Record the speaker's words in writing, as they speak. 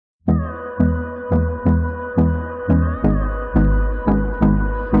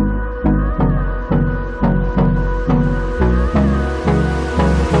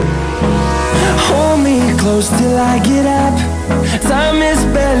close till I get up. Time is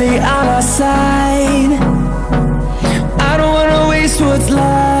barely on our side. I don't wanna waste what's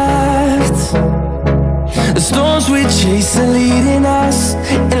left. The storms we chase are leading us,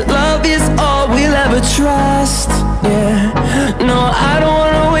 and love is all we'll ever trust. Yeah, no, I don't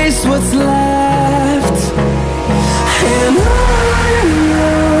wanna waste what's left. And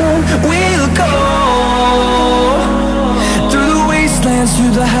on we'll go, through the wastelands,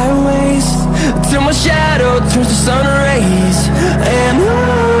 through the highways, till my shadow turns to sun rays. And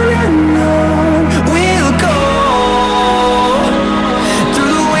on we'll go,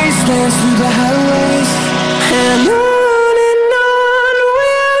 through the wastelands, through the highways, and on we'll go.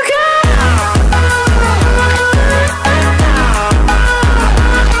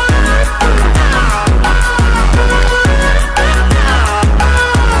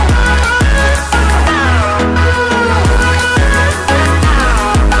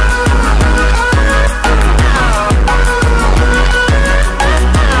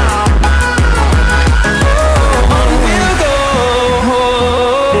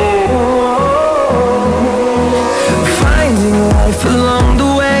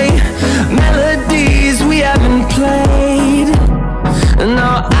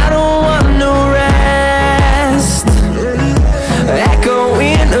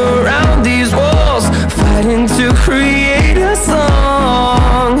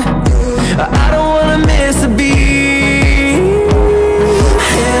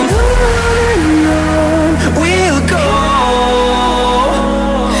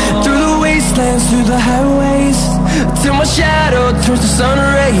 Through the highways, till my shadow turns to sun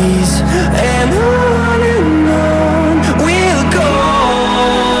rays. And on we'll go,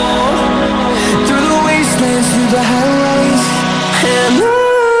 through the wastelands, through the highways, and on we'll go.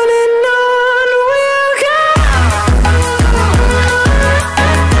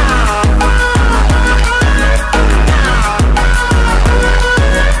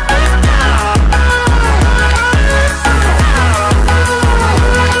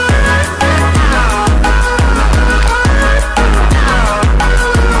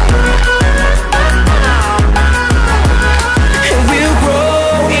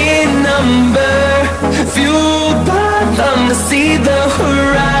 See the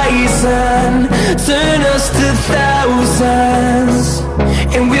horizon, turn us to thousands,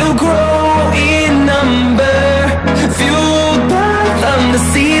 and we'll grow in number, fueled by them to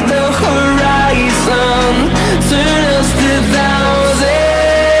see the horizon, turn us to thousands.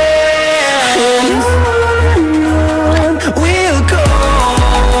 And on we'll go,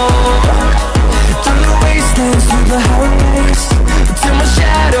 through the wastelands, through the highways, till my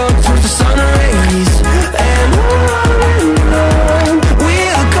shadow turns to sun rays.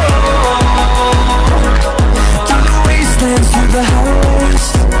 And through the highways,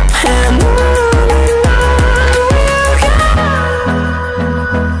 and on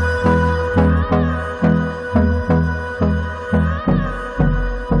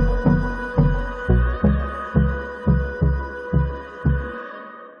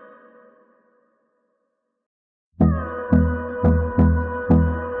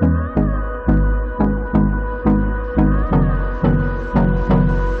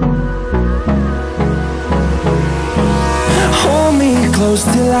close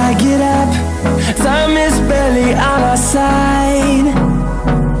till I get up. Time is barely on our side.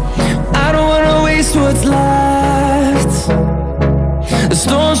 I don't wanna waste what's left. The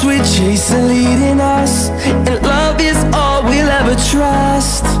storms we chase are leading us, and love is all we'll ever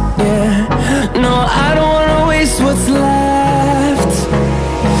trust. Yeah, no, I don't wanna waste what's left.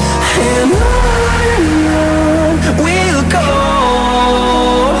 And on we'll go,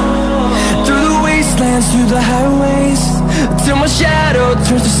 through the wastelands, through the highways, till my shadow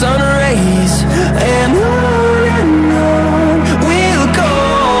turns to sun rays. And on we'll go,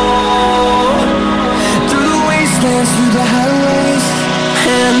 through the wastelands, through the highways,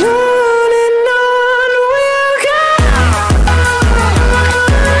 and on we'll go.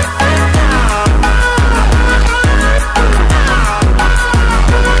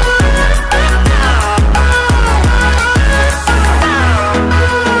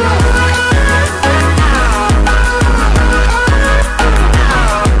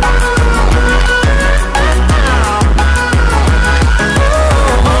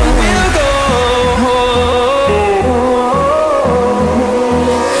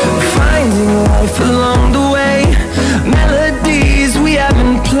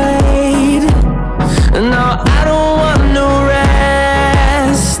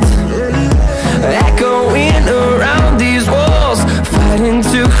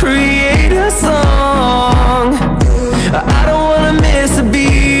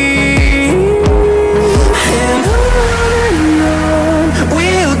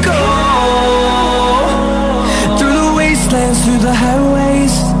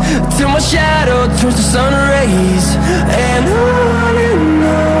 shadow turns to sun rays. And on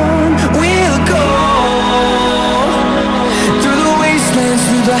we'll go, through the wastelands,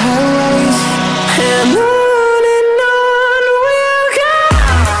 through the highways. And on we'll go.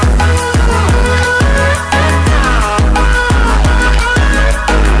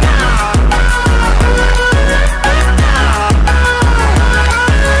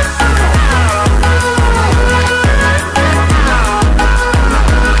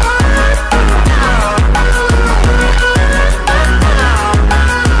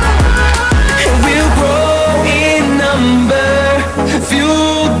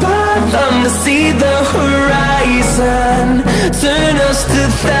 See the horizon turn us to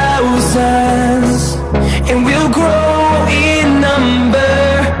thousands, and we'll grow in number,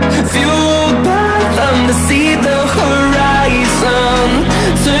 fueled by them to see the horizon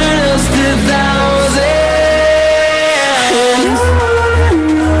turn us to thousands. And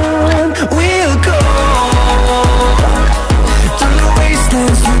on we'll go, through the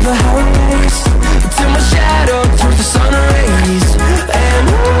wastelands, through the highways, till my shadow turns to sun rays. And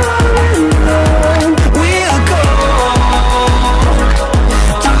on we'll go,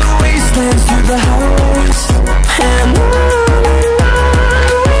 through the wastelands, through the highways. And on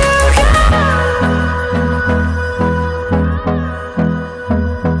we'll go.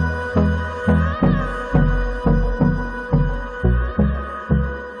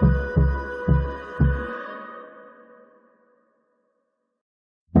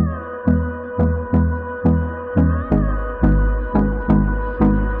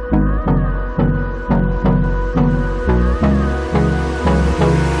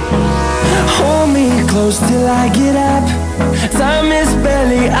 Hold me close till I get up.